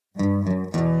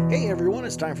Hey everyone,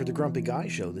 it's time for the Grumpy Guy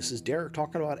Show. This is Derek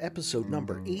talking about episode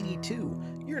number 82.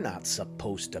 You're not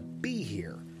supposed to be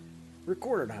here.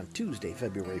 Recorded on Tuesday,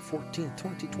 February 14th,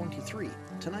 2023.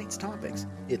 Tonight's topics: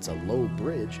 it's a low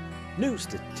bridge, new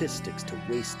statistics to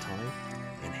waste time,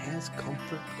 and has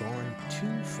comfort gone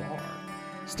too far?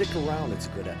 Stick around, it's a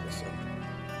good episode.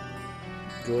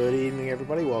 Good evening,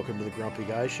 everybody. Welcome to the Grumpy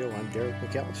Guy Show. I'm Derek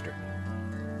McAllister.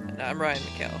 And I'm Ryan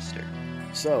McAllister.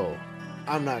 So,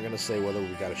 I'm not going to say whether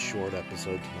we've got a short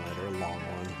episode tonight or a long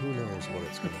one. Who knows what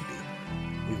it's going to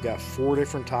be. We've got 4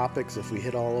 different topics. If we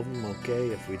hit all of them, okay.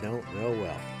 If we don't, oh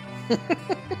well.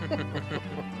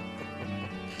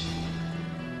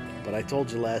 But I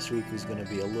told you last week it was going to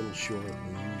be a little shorter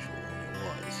than usual, and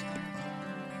it was.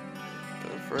 For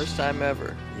the first time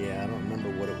ever. Yeah, I don't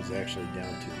remember what it was actually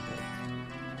down to, but...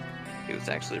 It was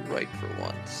actually right for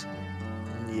once.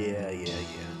 Yeah.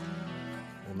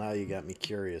 Well, now you got me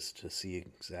curious to see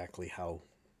exactly how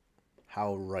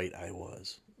right I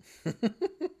was.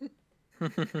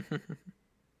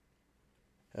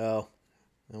 Oh,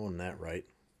 that wasn't that right.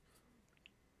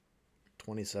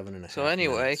 27 and a half So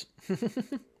anyway.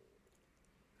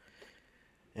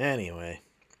 Anyway.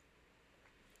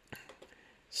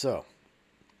 So,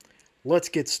 let's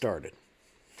get started.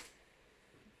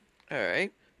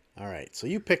 Alright. Alright, so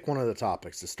you pick one of the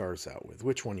topics to start us out with.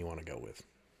 Which one you want to go with?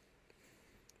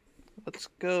 Let's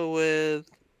go with...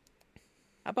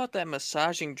 How about that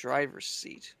massaging driver's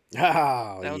seat?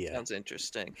 Oh, that one yeah. sounds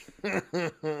interesting.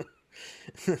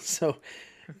 So,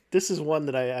 this is one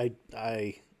that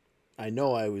I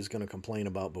know I was going to complain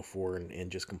about before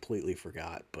and just completely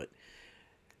forgot. But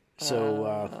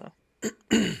so,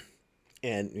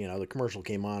 and you know, the commercial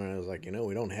came on and I was like, you know,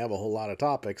 we don't have a whole lot of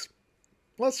topics.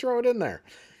 Let's throw it in there.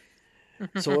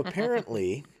 So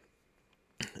apparently,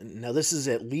 now this is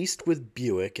at least with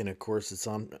Buick, and of course it's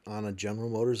on a General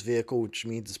Motors vehicle, which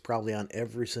means it's probably on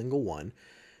every single one,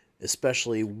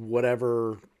 especially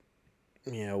whatever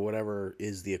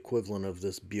is the equivalent of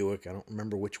this Buick. I don't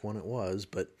remember which one it was,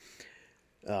 but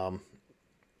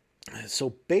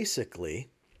so basically,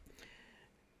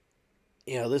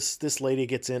 you know, this lady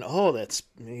gets in. Oh, that's,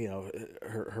 you know,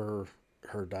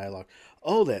 her dialogue.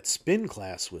 Oh, that spin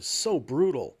class was so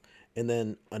brutal. And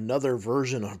then another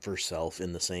version of herself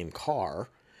in the same car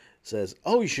says,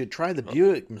 "Oh, you should try the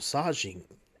Buick massaging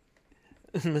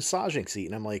seat."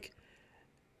 And I'm like,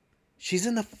 she's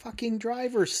in the fucking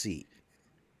driver's seat.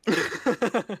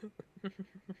 I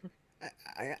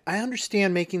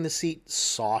understand making the seat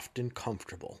soft and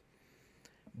comfortable,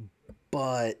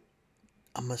 but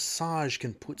a massage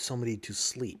can put somebody to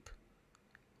sleep.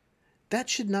 That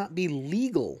should not be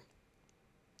legal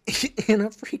in a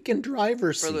freaking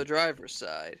driver's seat. For the driver's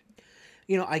side.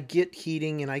 You know, I get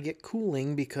heating and I get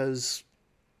cooling because,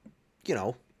 you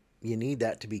know, you need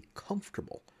that to be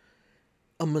comfortable.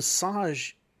 A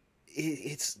massage,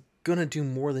 it's going to do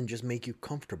more than just make you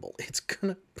comfortable. It's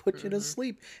going to put you to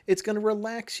sleep. It's going to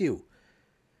relax you.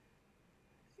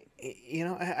 You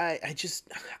know,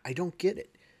 I don't get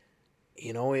it.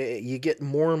 You know, you get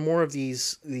more and more of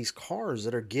these cars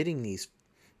that are getting these,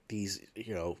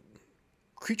 you know,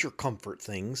 creature comfort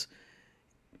things.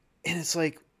 And it's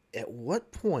like, at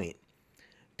what point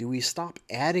do we stop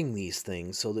adding these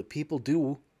things so that people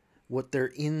do what they're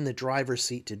in the driver's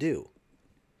seat to do?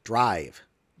 Drive.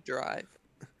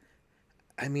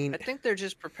 I mean, I think they're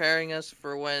just preparing us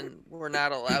for when we're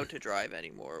not allowed to drive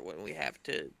anymore, when we have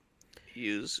to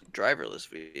use driverless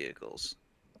vehicles.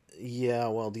 Yeah,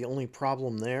 well, the only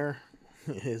problem there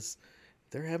is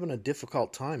they're having a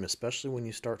difficult time, especially when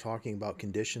you start talking about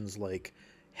conditions like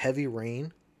heavy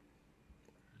rain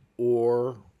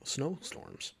or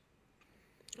snowstorms.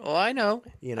 Oh, I know.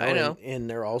 You know, I know. And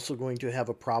they're also going to have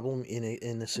a problem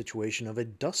in the situation of a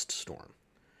dust storm.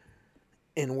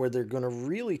 And where they're going to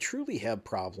really truly have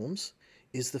problems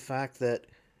is the fact that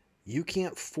you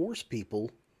can't force people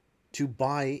to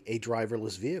buy a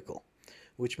driverless vehicle.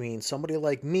 Which means somebody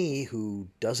like me who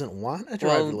doesn't want a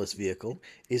driverless vehicle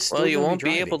is still you won't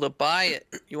be able to buy it.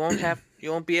 You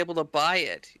won't be able to buy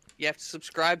it. You have to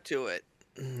subscribe to it.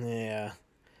 Yeah.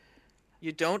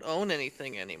 You don't own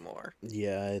anything anymore.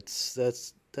 Yeah,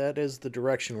 that is the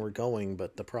direction we're going,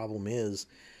 but the problem is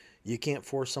you can't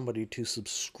force somebody to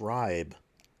subscribe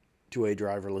to a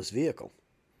driverless vehicle.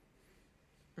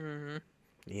 Mm-hmm.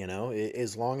 You know,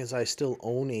 as long as I still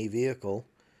own a vehicle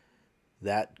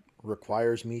that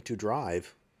requires me to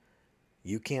drive,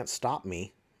 you can't stop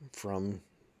me from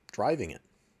driving it.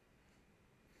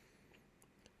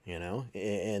 You know,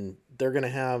 and they're going to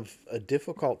have a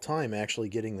difficult time actually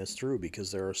getting this through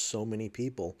because there are so many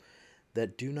people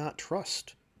that do not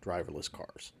trust driverless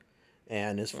cars.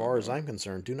 And as far as Mm-hmm. I'm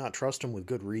concerned, do not trust them with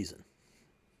good reason.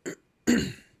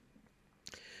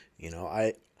 You know,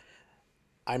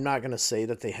 I'm not going to say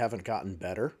that they haven't gotten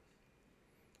better,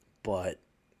 but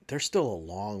they're still a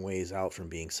long ways out from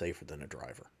being safer than a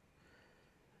driver.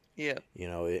 Yeah. You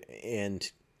know,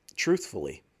 and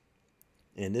truthfully,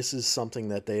 and this is something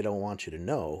that they don't want you to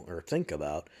know or think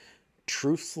about,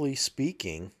 truthfully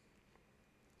speaking,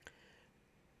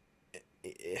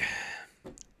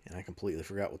 and I completely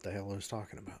forgot what the hell I was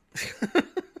talking about.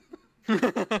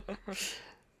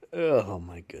 Oh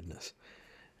my goodness.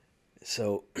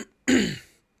 So,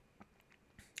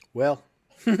 well,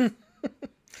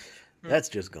 that's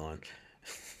just gone.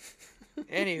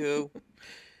 Anywho,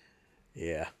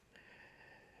 Yeah.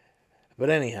 But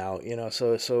anyhow,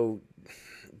 so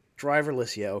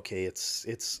driverless, yeah, okay,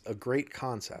 it's a great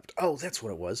concept. Oh, that's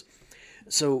what it was.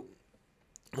 So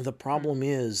the problem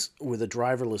is with a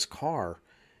driverless car,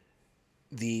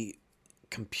 the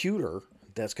computer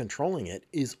that's controlling it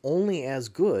is only as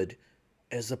good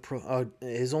as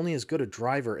is only as good a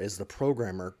driver as the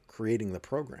programmer creating the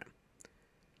program.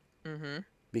 mm-hmm.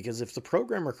 Because if the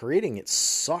programmer creating it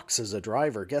sucks as a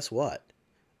driver, guess what?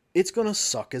 It's going to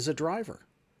suck as a driver.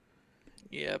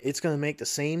 Yep. It's going to make the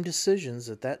same decisions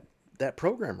that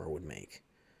programmer would make.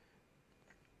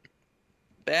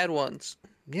 Bad ones.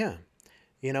 Yeah.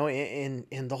 And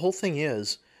the whole thing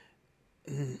is,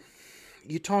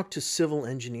 you talk to civil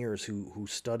engineers who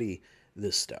study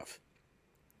this stuff,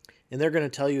 and they're going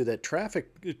to tell you that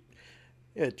traffic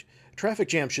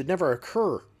jam should never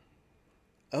occur.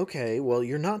 Okay, well,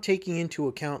 you're not taking into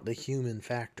account the human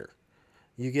factor.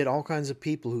 You get all kinds of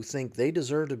people who think they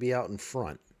deserve to be out in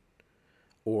front,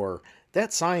 or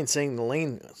that sign saying the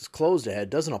lane is closed ahead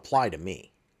doesn't apply to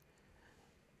me.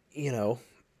 You know,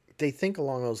 they think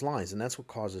along those lines, and that's what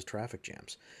causes traffic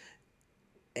jams.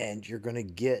 And you're going to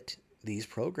get these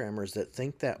programmers that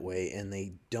think that way, and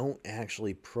they don't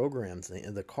actually program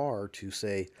the car to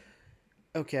say,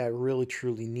 okay, I really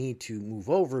truly need to move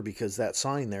over because that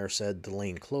sign there said the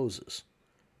lane closes.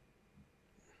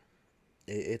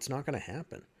 It's not going to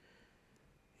happen.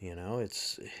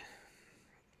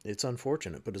 It's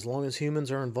unfortunate, but as long as humans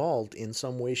are involved in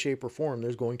some way, shape, or form,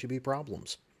 there's going to be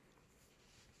problems.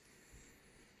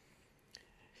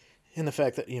 And the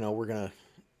fact that, we're going to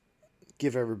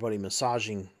give everybody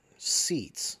massaging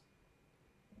seats,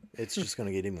 it's just going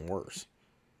to get even worse.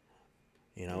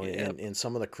 Yep. And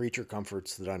some of the creature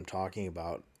comforts that I'm talking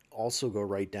about also go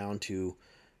right down to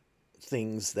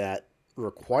things that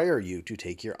require you to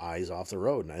take your eyes off the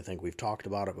road. And I think we've talked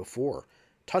about it before.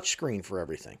 Touchscreen for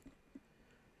everything.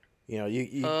 Yeah.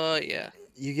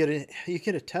 You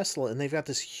get a Tesla and they've got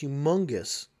this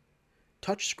humongous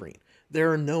touchscreen.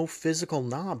 There are no physical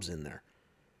knobs in there.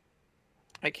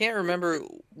 I can't remember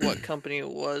what company it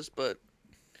was, but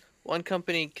one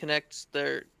company connects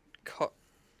their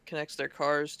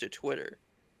cars to Twitter,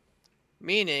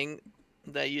 meaning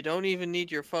that you don't even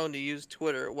need your phone to use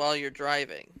Twitter while you're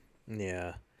driving.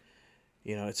 Yeah.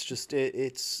 It's just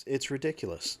it's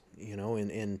ridiculous,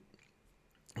 and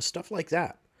stuff like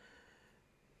that.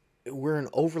 We're an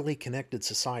overly connected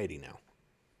society now.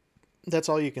 That's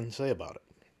all you can say about it.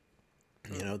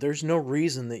 There's no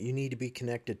reason that you need to be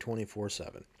connected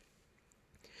 24/7.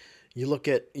 You look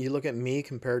at me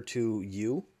compared to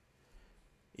you.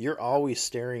 You're always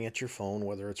staring at your phone,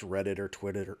 whether it's Reddit or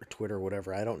Twitter or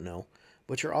whatever, I don't know,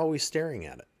 but you're always staring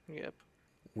at it. Yep.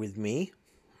 With me,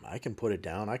 I can put it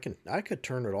down. I could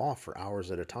turn it off for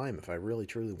hours at a time if I really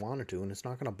truly wanted to, and it's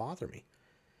not going to bother me.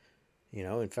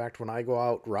 In fact, when I go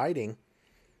out riding,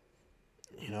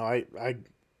 I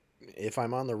if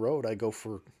I'm on the road, I go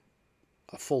for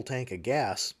a full tank of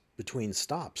gas between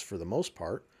stops for the most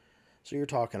part. So you're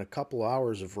talking a couple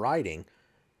hours of riding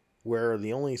where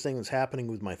the only thing that's happening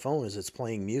with my phone is it's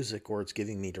playing music or it's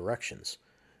giving me directions.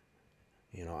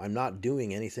 I'm not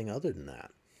doing anything other than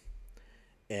that.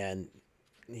 And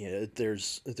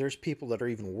there's people that are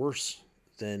even worse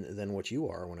than what you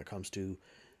are when it comes to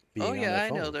being Oh on yeah, their I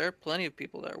phone. know there are plenty of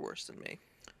people that are worse than me.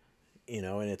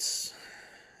 And it's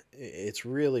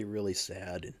really, really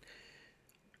sad. And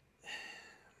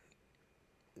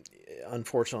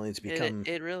unfortunately,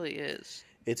 It really is.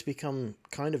 it's become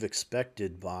kind of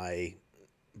expected by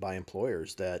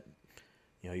employers that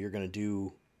you're going to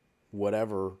do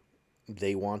whatever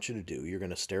they want you to do. You're going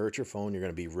to stare at your phone. You're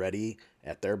going to be ready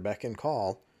at their beck and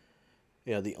call.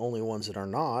 The only ones that are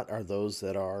not are those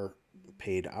that are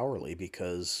paid hourly,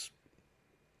 because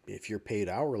if you're paid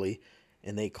hourly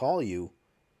and they call you,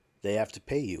 they have to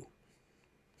pay you.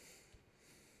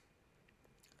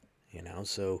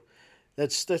 So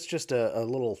that's just a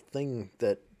little thing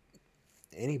that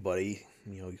anybody,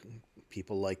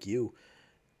 people like you,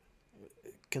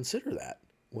 consider that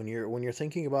when you're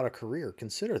thinking about a career.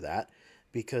 Consider that,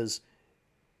 because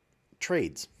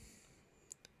trades,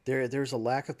 there's a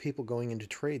lack of people going into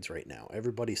trades right now.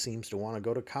 Everybody seems to want to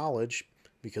go to college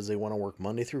because they want to work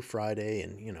Monday through Friday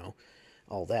and,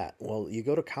 all that. Well, you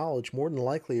go to college, more than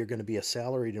likely you're going to be a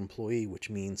salaried employee, which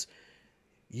means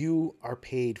you are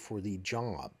paid for the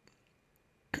job.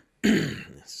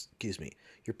 Excuse me.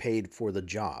 You're paid for the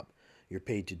job. You're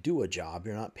paid to do a job.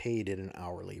 You're not paid at an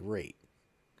hourly rate.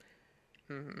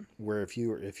 Mm-hmm. Where if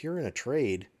you're in a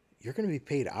trade, you're going to be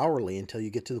paid hourly until you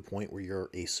get to the point where you're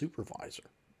a supervisor.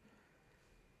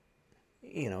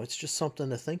 It's just something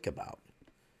to think about.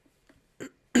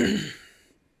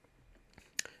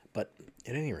 But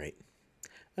at any rate,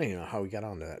 I don't even know how we got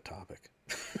onto that topic.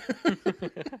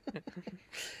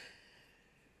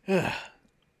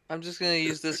 I'm just going to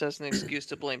use this as an excuse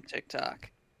to blame TikTok.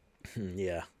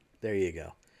 Yeah, there you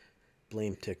go.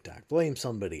 Blame TikTok. Blame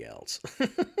somebody else.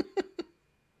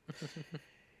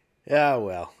 Yeah,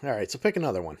 well. All right, so pick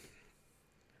another one.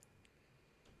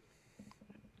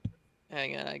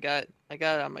 Hang on, I got it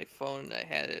on my phone. I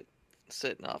had it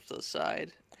sitting off to the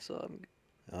side, so I'm...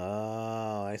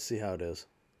 Oh, I see how it is.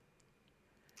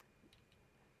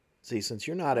 See, since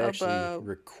you're not actually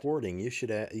recording, you should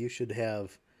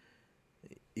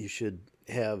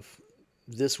have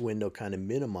this window kind of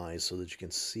minimized so that you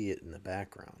can see it in the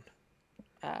background.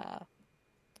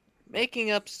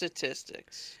 Making up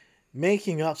statistics.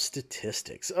 Making up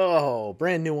statistics. Oh,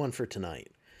 brand new one for tonight.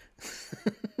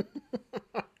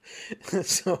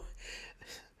 So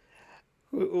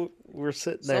we're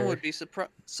sitting there.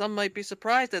 Some might be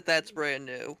surprised that that's brand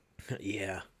new.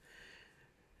 Yeah.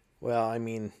 Well, I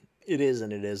mean, it is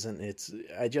and it isn't.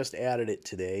 I just added it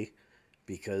today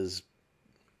because,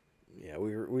 yeah,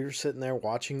 we were sitting there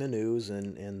watching the news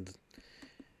and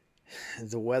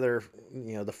the weather,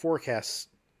 the forecast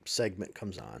segment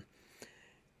comes on.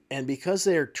 And because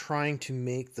they're trying to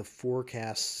make the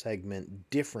forecast segment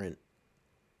different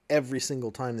every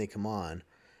single time they come on,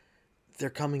 they're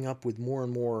coming up with more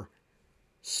and more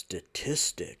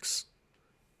statistics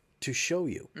to show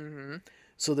you. Mm-hmm.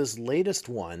 So this latest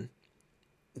one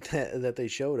that they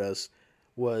showed us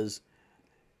was,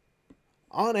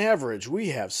 on average, we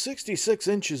have 66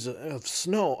 inches of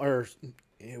snow, or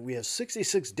we have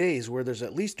 66 days where there's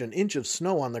at least an inch of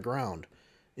snow on the ground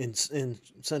in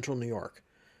central New York.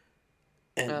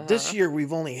 And this year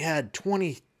we've only had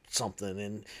 20 something,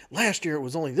 and last year it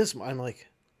was only this. I'm like,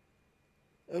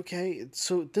 okay,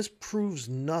 so this proves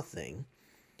nothing,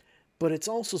 but it's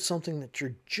also something that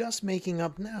you're just making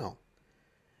up now.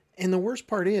 And the worst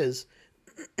part is,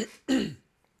 they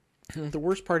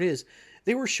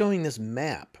were showing this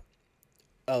map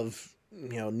of,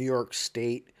 New York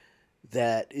State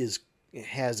that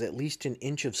has at least an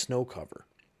inch of snow cover.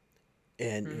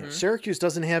 And Syracuse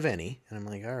doesn't have any. And I'm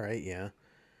like, all right, yeah.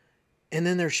 And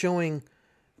then they're showing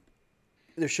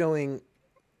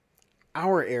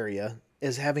our area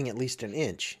as having at least an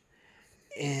inch.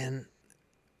 And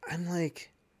I'm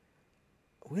like,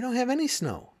 we don't have any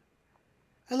snow.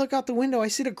 I look out the window, I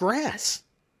see the grass.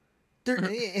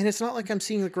 And it's not like I'm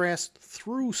seeing the grass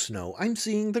through snow. I'm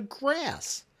seeing the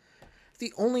grass.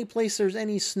 The only place there's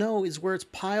any snow is where it's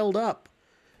piled up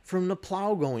from the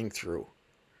plow going through.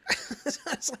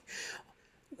 It's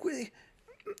like,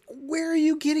 where are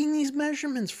you getting these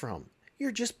measurements from?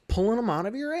 You're just pulling them out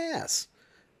of your ass.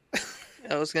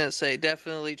 I was going to say,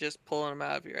 definitely just pulling them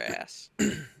out of your ass.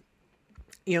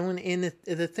 And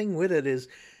the thing with it is,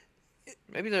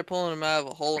 maybe they're pulling them out of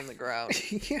a hole in the ground.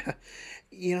 Yeah.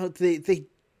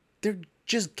 They're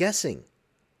just guessing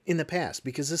in the past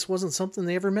because this wasn't something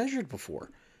they ever measured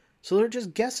before. So they're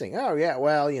just guessing. Oh, yeah,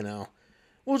 well,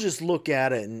 we'll just look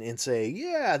at it and say,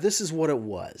 yeah, this is what it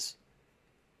was.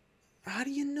 How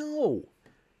do you know?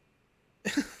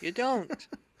 You don't.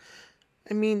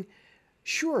 I mean,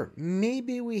 sure,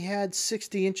 maybe we had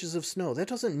 60 inches of snow. That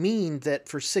doesn't mean that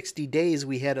for 60 days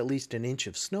we had at least an inch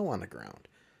of snow on the ground.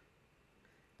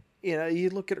 You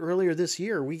look at earlier this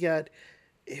year, we got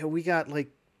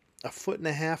like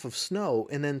 1.5 feet of snow,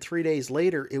 and then 3 days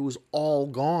later, it was all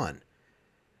gone.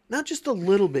 Not just a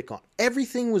little bit gone.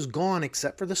 Everything was gone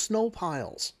except for the snow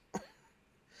piles.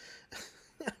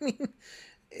 I mean,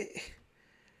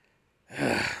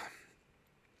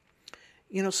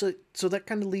 so that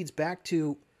kind of leads back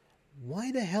to,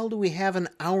 why the hell do we have an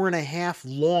hour and a half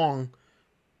long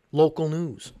local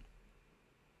news?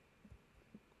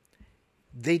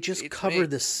 They just cover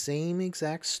the same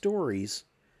exact stories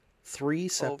 3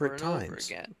 separate times. Over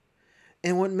again.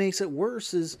 And what makes it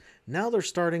worse is now they're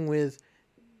starting with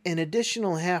an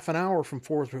additional half an hour from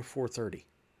 4 to 4:30.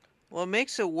 What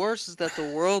makes it worse is that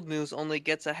the world news only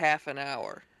gets a half an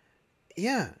hour.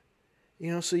 Yeah,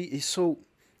 so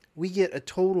we get a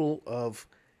total of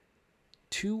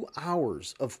 2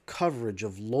 hours of coverage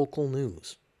of local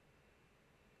news,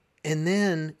 and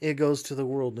then it goes to the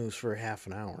world news for a half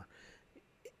an hour,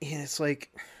 and it's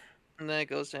like, And then it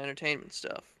goes to entertainment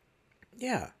stuff.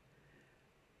 yeah,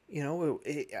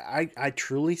 I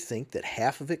truly think that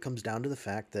half of it comes down to the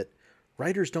fact that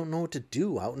writers don't know what to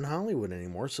do out in Hollywood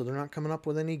anymore, so they're not coming up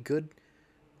with any good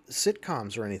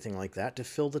sitcoms or anything like that to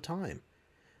fill the time.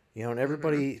 And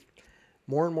everybody,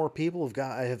 more and more people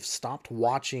have stopped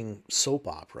watching soap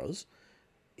operas,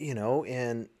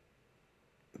 and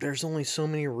there's only so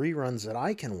many reruns that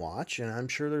I can watch, and I'm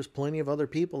sure there's plenty of other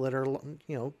people that are,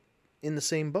 in the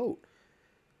same boat.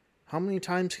 How many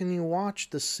times can you watch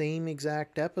the same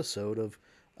exact episode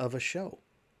of a show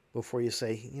before you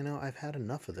say, I've had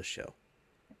enough of the show?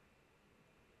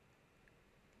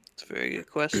 It's a very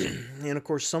good question. And of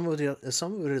course, some of it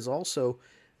is also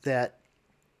that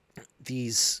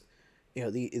these,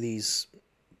 these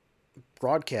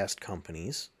broadcast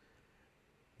companies,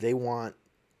 they want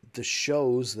the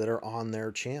shows that are on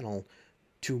their channel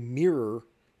to mirror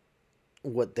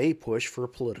what they push for a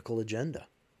political agenda.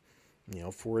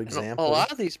 For example, a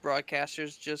lot of these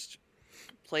broadcasters just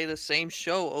play the same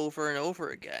show over and over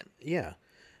again. Yeah,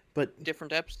 but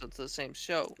different episodes of the same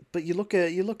show. But you look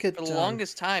at for the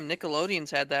longest time,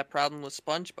 Nickelodeon's had that problem with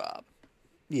SpongeBob.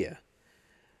 Yeah,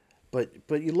 but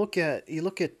you look at and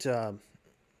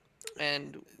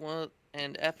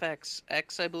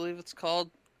FXX, I believe it's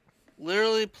called,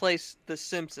 literally plays The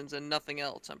Simpsons and nothing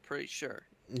else. I'm pretty sure.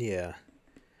 Yeah.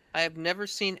 I have never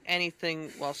seen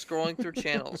anything while scrolling through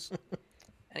channels.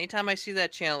 Anytime I see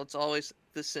that channel, it's always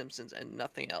The Simpsons and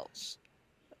nothing else.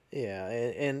 Yeah,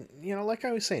 and like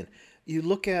I was saying, you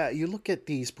look at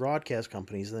these broadcast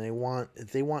companies, and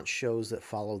they want shows that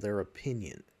follow their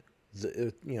opinion,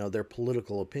 their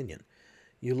political opinion.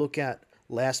 You look at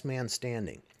Last Man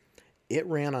Standing. It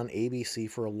ran on ABC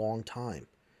for a long time.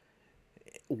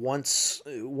 Once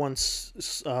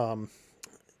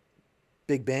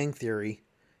Big Bang Theory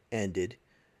ended,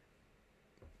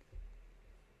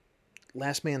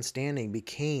 Last Man Standing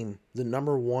became the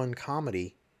 #1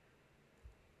 comedy.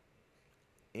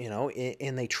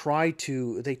 And they tried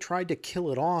to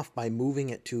kill it off by moving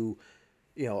it to,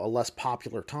 a less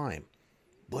popular time,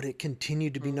 but it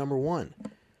continued to be #1.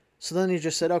 So then they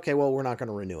just said, okay, well, we're not going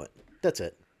to renew it. That's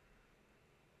it.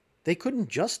 They couldn't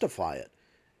justify it,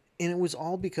 and it was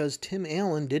all because Tim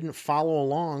Allen didn't follow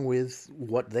along with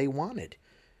what they wanted.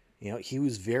 He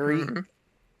was very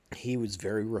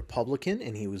Republican,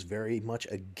 and he was very much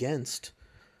against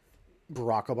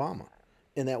Barack Obama.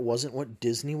 And that wasn't what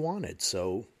Disney wanted,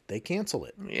 so they canceled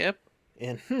it. Yep.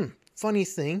 And funny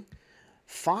thing,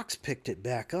 Fox picked it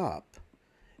back up,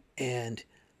 and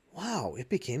wow, it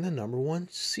became the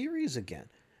 #1 series again,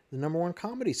 the #1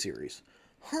 comedy series.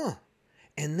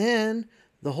 And then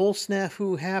the whole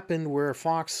snafu happened where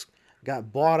Fox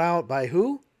got bought out by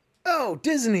who? Oh,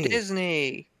 Disney.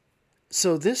 Disney.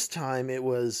 So this time it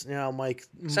was, Mike.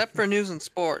 Except for news and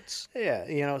sports.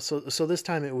 Yeah, so this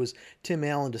time it was Tim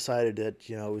Allen decided that,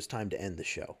 it was time to end the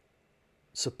show.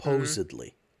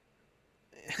 Supposedly.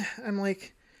 I'm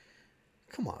like,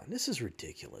 come on, this is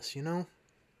ridiculous,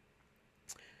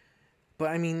 But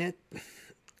I mean,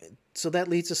 so that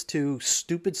leads us to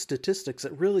stupid statistics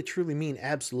that really truly mean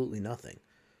absolutely nothing.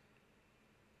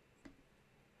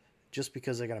 Just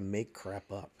because I gotta make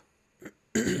crap up.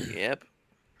 Yep.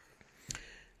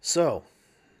 So,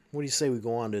 what do you say we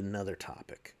go on to another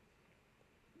topic?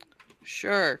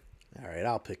 Sure. All right,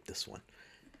 I'll pick this one.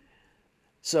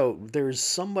 So, there's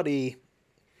somebody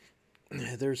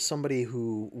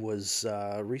who was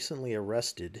recently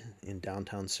arrested in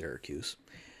downtown Syracuse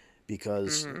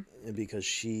because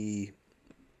she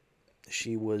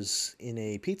was in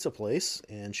a pizza place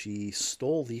and she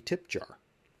stole the tip jar.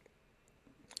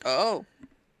 Oh.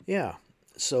 Yeah.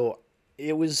 So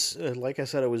it was, like I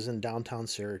said, it was in downtown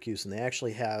Syracuse, and they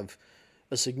actually have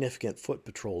a significant foot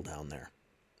patrol down there,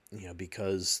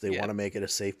 because they want to make it a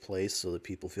safe place so that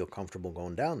people feel comfortable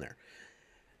going down there.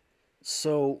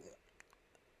 So,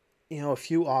 a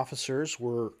few officers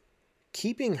were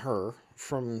keeping her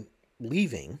from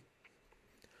leaving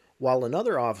while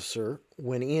another officer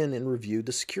went in and reviewed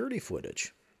the security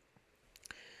footage.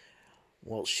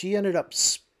 Well, she ended up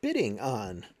spitting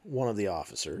on one of the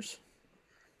officers.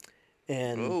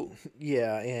 And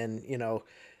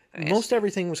most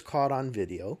everything was caught on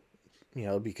video,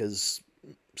 because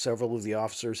several of the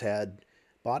officers had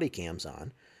body cams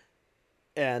on,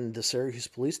 and the Syracuse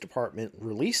Police Department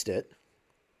released it,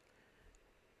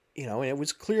 and it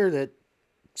was clear that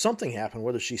something happened,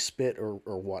 whether she spit or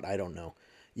what, I don't know.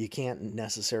 You can't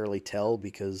necessarily tell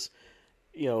because,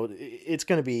 it's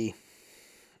going to be,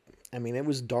 I mean, it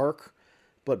was dark,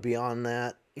 but beyond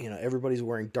that, everybody's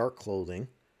wearing dark clothing.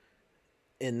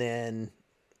 And then,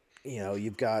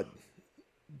 you've got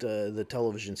the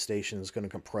television station is going to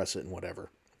compress it and whatever.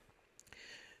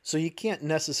 So you can't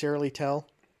necessarily tell.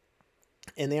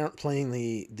 And they aren't playing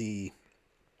the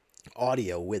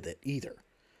audio with it either.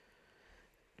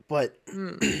 But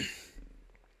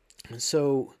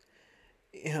so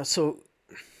so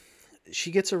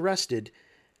she gets arrested,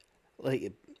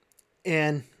 like,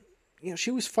 and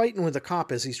she was fighting with a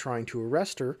cop as he's trying to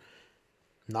arrest her.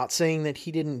 Not saying that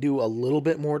he didn't do a little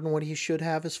bit more than what he should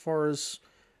have as far as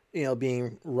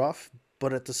being rough,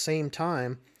 but at the same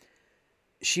time,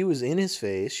 she was in his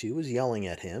face. She was yelling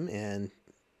at him, and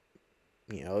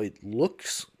it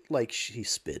looks like she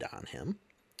spit on him.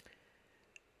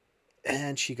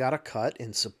 And she got a cut,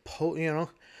 and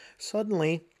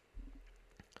suddenly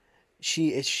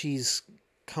she's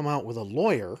come out with a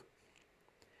lawyer,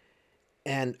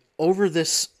 and over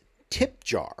this tip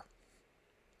jar.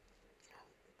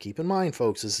 Keep in mind,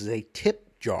 folks, this is a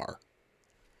tip jar.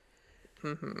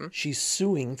 Mm-hmm. She's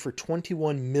suing for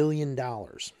 $21 million.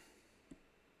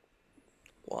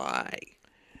 Why?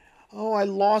 Oh, I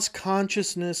lost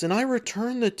consciousness, and I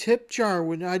returned the tip jar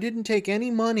when I didn't take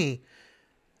any money.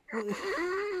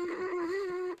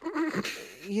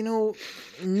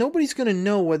 Nobody's going to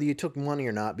know whether you took money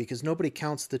or not because nobody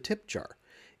counts the tip jar.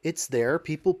 It's there.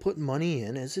 People put money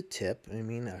in as a tip. I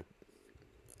mean,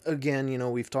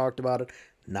 again, we've talked about it.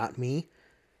 Not me,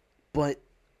 but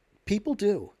people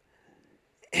do.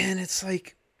 And it's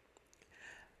like,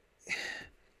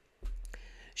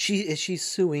 she's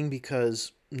suing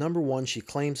because, number one, she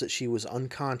claims that she was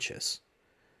unconscious.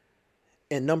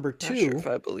 And number two... Not sure if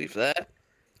I believe that.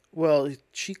 Well,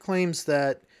 she claims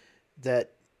that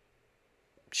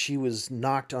she was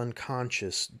knocked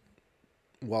unconscious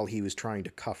while he was trying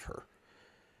to cuff her.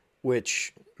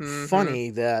 Which, funny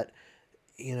that,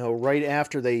 right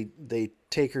after they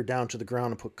take her down to the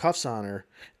ground and put cuffs on her,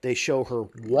 they show her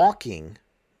walking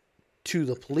to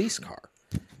the police car.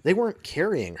 They weren't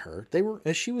carrying her.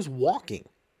 She was walking.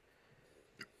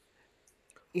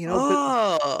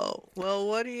 Well,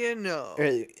 what do you know?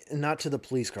 Not to the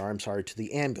police car, I'm sorry, to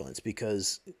the ambulance,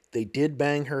 because they did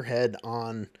bang her head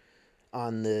on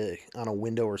a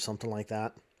window or something like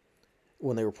that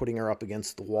when they were putting her up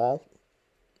against the wall.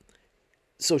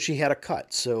 So she had a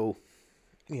cut. So,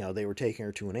 they were taking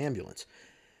her to an ambulance.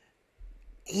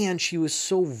 And she was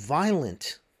so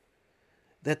violent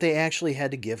that they actually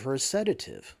had to give her a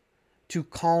sedative to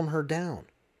calm her down.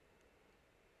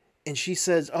 And she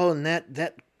says, "Oh, and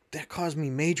that caused me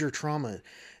major trauma."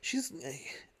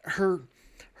 Her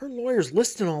lawyer's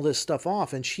listing all this stuff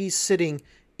off, and she's sitting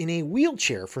in a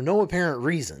wheelchair for no apparent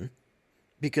reason,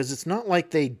 because it's not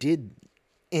like they did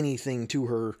anything to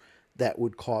her that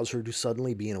would cause her to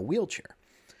suddenly be in a wheelchair.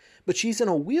 But she's in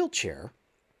a wheelchair,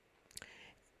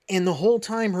 and the whole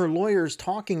time her lawyer's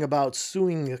talking about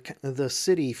suing the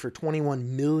city for $21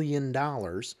 million,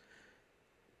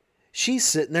 she's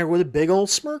sitting there with a big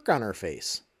old smirk on her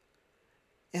face.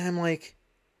 And I'm like,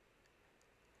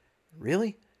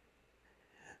 really?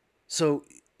 So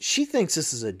she thinks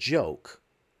this is a joke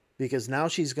because now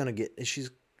she's going to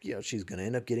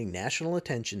end up getting national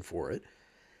attention for it.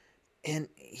 And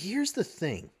here's the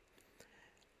thing.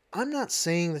 I'm not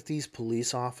saying that these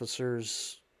police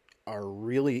officers are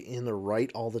really in the right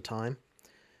all the time,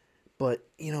 but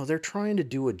they're trying to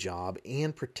do a job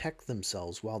and protect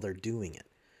themselves while they're doing it.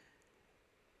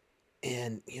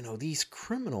 And, these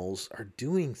criminals are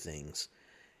doing things,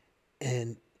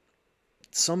 and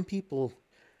some people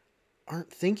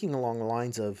aren't thinking along the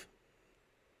lines of,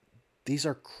 these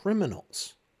are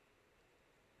criminals.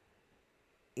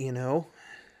 Them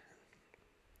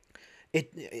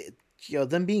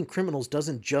being criminals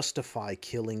doesn't justify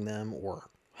killing them or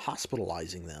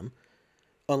hospitalizing them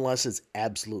unless it's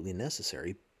absolutely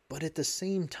necessary. But at the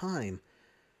same time,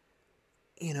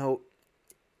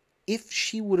 if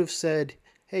she would have said,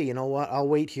 "Hey, you know what? I'll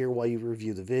wait here while you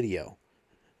review the video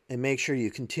and make sure you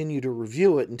continue to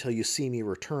review it until you see me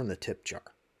return the tip jar."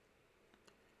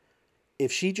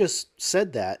 If she just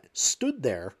said that, stood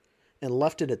there, and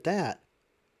left it at that,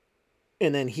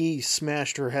 and then he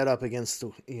smashed her head up against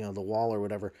the wall or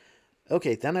whatever,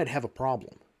 okay, then I'd have a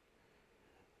problem.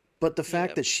 But the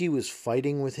fact that she was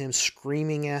fighting with him,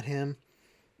 screaming at him,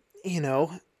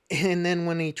 and then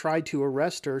when he tried to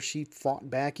arrest her, she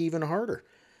fought back even harder.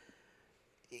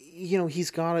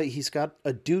 He's got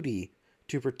a duty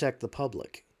to protect the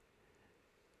public.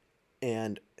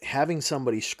 And having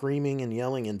somebody screaming and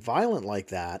yelling and violent like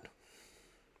that,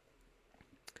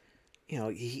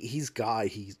 he's got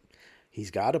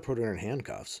to put her in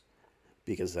handcuffs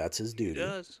because that's his duty. He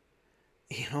does.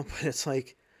 But it's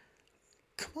like,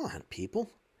 come on,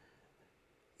 people.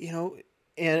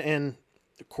 And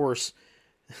of course,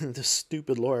 this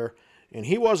stupid lawyer, and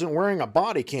he wasn't wearing a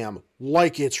body cam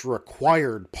like it's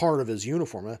required part of his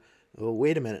uniform. Oh,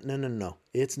 wait a minute. No.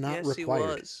 It's not required.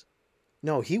 He was.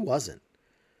 No, he wasn't.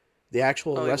 The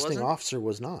actual arresting wasn't? officer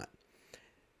was not.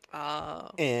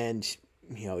 And,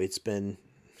 it's been...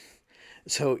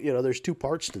 So, there's two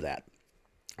parts to that.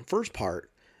 First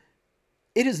part,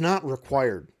 it is not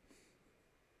required.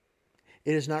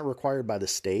 It is not required by the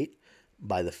state,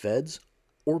 by the feds,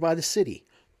 or by the city,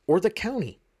 or the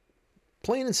county.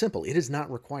 Plain and simple, it is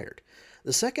not required.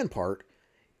 The second part,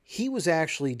 he was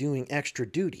actually doing extra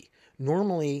duty.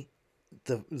 Normally,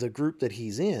 the group that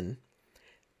he's in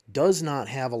does not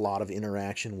have a lot of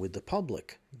interaction with the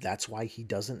public. That's why he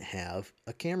doesn't have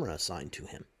a camera assigned to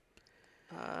him.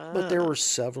 But there were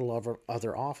several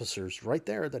other officers right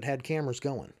there that had cameras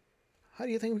going. How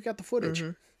do you think we got the footage?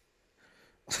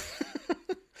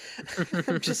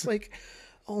 I'm just like,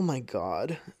 oh my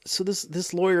God. So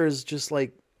this lawyer is just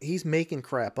like, he's making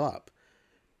crap up,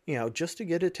 just to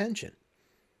get attention.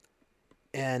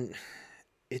 And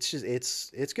it's just,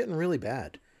 it's getting really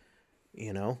bad,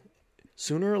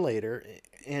 sooner or later.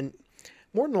 And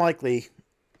more than likely,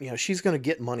 she's going to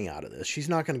get money out of this. She's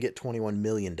not going to get $21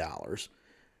 million,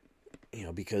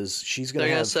 because she's going to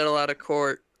They're going to settle out of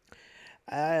court.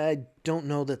 I don't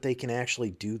know that they can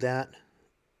actually do that.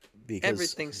 Because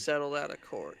everything's settled out of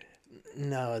court.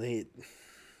 No,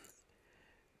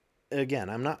 again,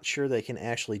 I'm not sure they can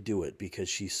actually do it because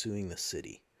she's suing the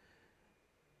city.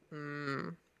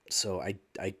 So I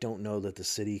don't know that the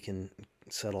city can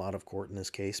settle out of court in this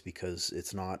case because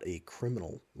it's not a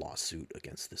criminal lawsuit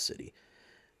against the city.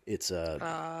 It's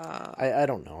I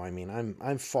don't know. I mean,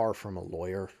 I'm far from a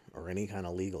lawyer or any kind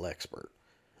of legal expert,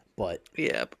 but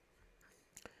yep.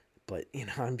 But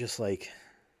I'm just like,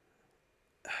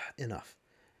 enough.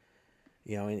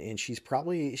 And she's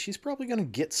probably going to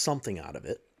get something out of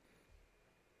it.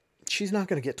 She's not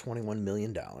going to get $21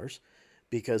 million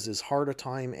because as hard a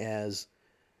time as,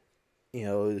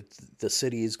 the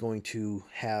city is going to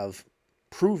have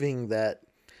proving that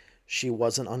she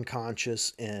wasn't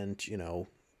unconscious and,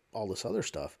 all this other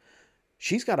stuff,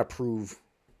 she's got to prove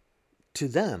to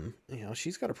them,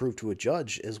 she's got to prove to a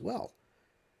judge as well.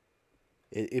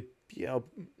 It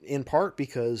in part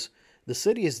because the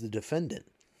city is the defendant.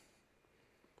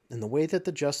 And the way that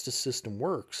the justice system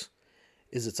works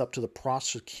is it's up to the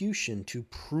prosecution to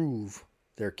prove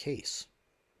their case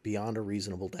beyond a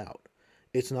reasonable doubt.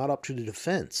 It's not up to the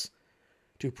defense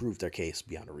to prove their case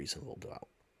beyond a reasonable doubt.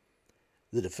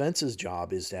 The defense's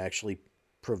job is to actually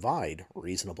provide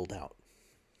reasonable doubt.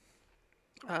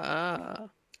 That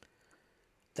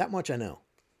much I know.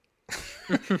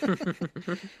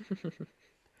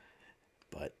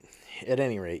 But at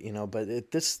any rate,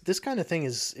 this kind of thing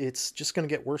it's just going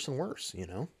to get worse and worse,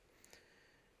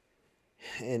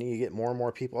 And you get more and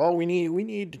more people, oh, we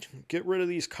need to get rid of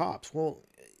these cops. Well,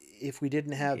 if we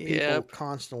didn't have people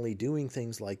constantly doing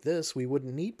things like this, we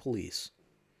wouldn't need police.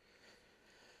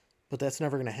 But that's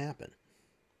never going to happen.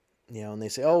 And they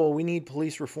say, oh, well, we need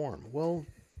police reform. Well,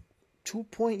 to a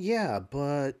point, yeah,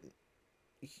 but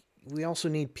we also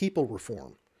need people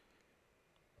reform.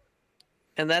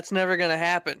 And that's never going to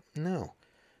happen. No.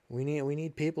 We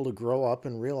need people to grow up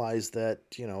and realize that,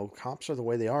 cops are the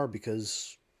way they are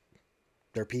because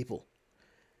they're people.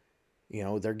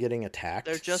 They're getting attacked.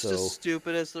 They're just as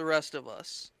stupid as the rest of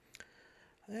us.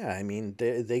 Yeah, I mean,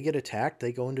 they get attacked,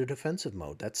 they go into defensive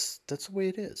mode. That's the way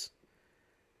it is.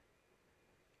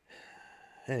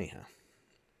 Anyhow.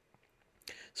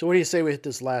 So what do you say we hit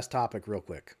this last topic real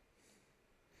quick?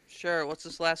 Sure, what's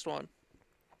this last one?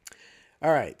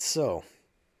 All right, so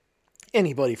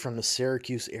anybody from the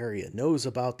Syracuse area knows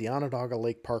about the Onondaga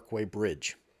Lake Parkway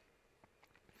Bridge.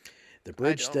 The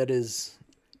bridge that is...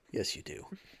 Yes, you do.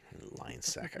 Lying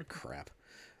sack of crap.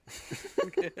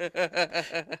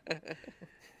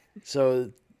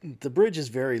 So the bridge is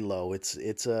very low.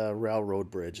 It's a railroad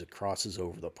bridge that crosses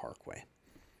over the parkway.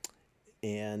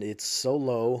 And it's so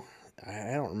low,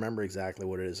 I don't remember exactly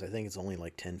what it is. I think it's only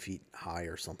like 10 feet high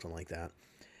or something like that.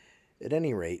 At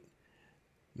any rate,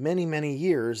 many, many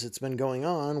years it's been going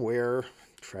on where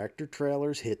tractor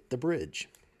trailers hit the bridge.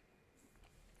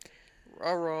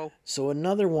 Ruh-roh. So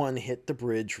another one hit the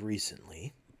bridge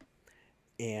recently.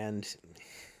 And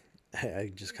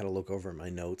I just kind of look over at my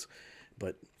notes.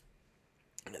 But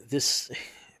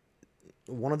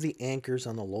one of the anchors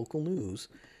on the local news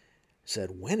said,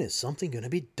 when is something going to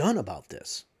be done about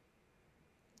this?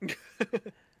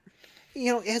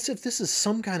 As if this is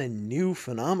some kind of new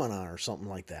phenomenon or something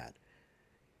like that.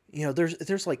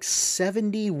 There's like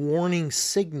 70 warning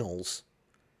signals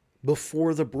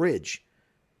before the bridge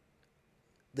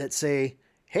that say,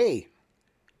 hey,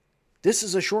 this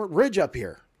is a short ridge up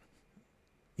here.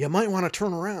 You might want to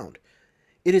turn around.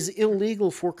 It is illegal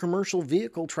for commercial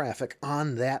vehicle traffic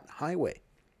on that highway.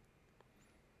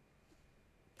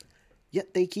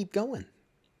 Yet they keep going.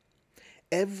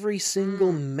 Every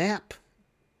single map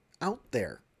out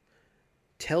there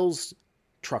tells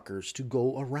truckers to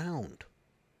go around.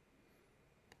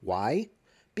 Why?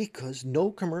 Because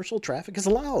no commercial traffic is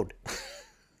allowed.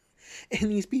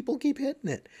 And these people keep hitting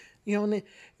it. And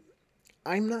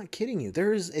I'm not kidding you.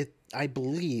 I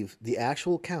believe the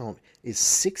actual count is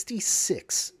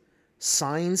 66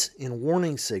 signs and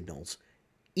warning signals,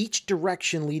 each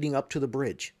direction leading up to the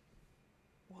bridge.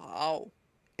 Wow.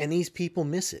 And these people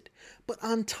miss it. But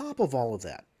on top of all of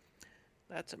that,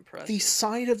 that's impressive. The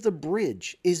side of the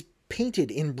bridge is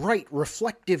painted in bright,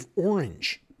 reflective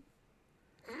orange.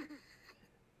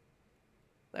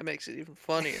 That makes it even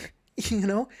funnier.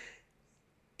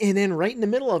 And then right in the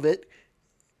middle of it,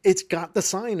 it's got the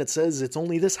sign that says it's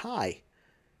only this high.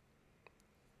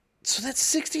 So that's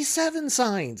 67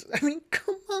 signs. I mean,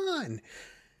 come on.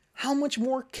 How much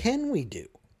more can we do?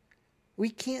 We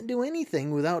can't do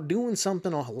anything without doing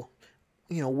something,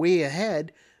 way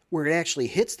ahead where it actually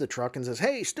hits the truck and says,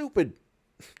 hey, stupid.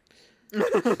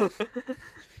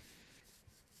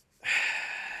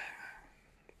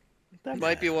 That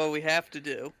might be what we have to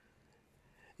do.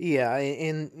 Yeah,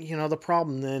 and, the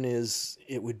problem then is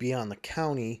it would be on the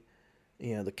county.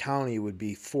 The county would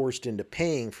be forced into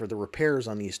paying for the repairs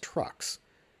on these trucks.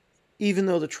 Even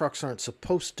though the trucks aren't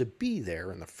supposed to be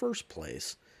there in the first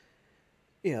place,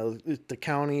 the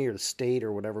county or the state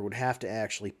or whatever would have to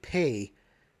actually pay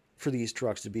for these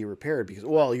trucks to be repaired because,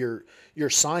 well, your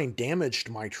sign damaged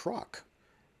my truck.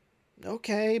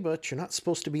 Okay, but you're not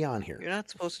supposed to be on here. You're not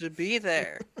supposed to be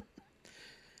there.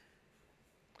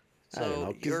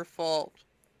 So, your fault.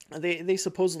 They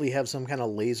supposedly have some kind of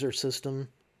laser system,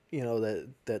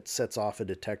 that sets off a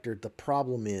detector. The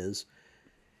problem is,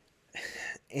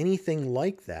 anything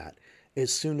like that,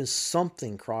 as soon as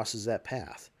something crosses that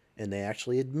path, and they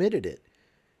actually admitted it,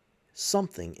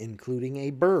 something, including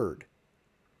a bird,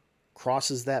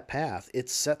 crosses that path, it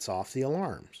sets off the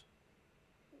alarms.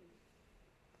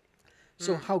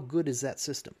 So how good is that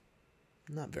system?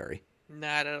 Not very.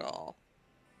 Not at all.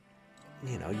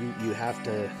 You have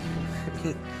to,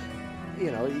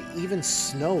 even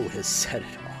snow has set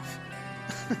it off.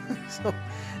 So,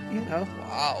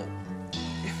 Wow.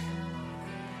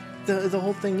 The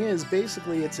whole thing is,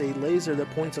 basically, it's a laser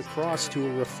that points across to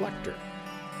a reflector,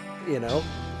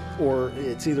 or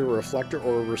it's either a reflector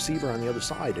or a receiver on the other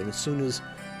side. And as soon as,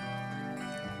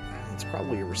 it's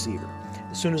probably a receiver.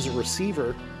 As soon as a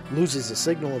receiver loses the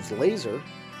signal of the laser,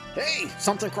 hey,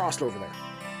 something crossed over there.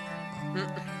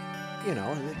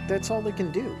 That's all they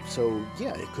can do. So,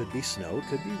 yeah, it could be snow, it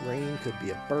could be rain, it could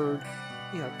be a bird,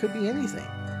 it could be anything.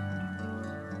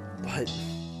 But,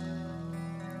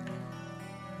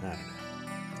 I don't know.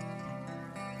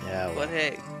 Yeah. Well, but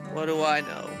hey, what do I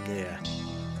know? Yeah.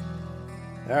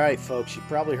 All right, folks, you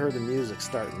probably heard the music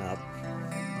starting up.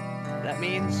 That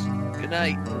means good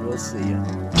night. We'll see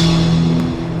you.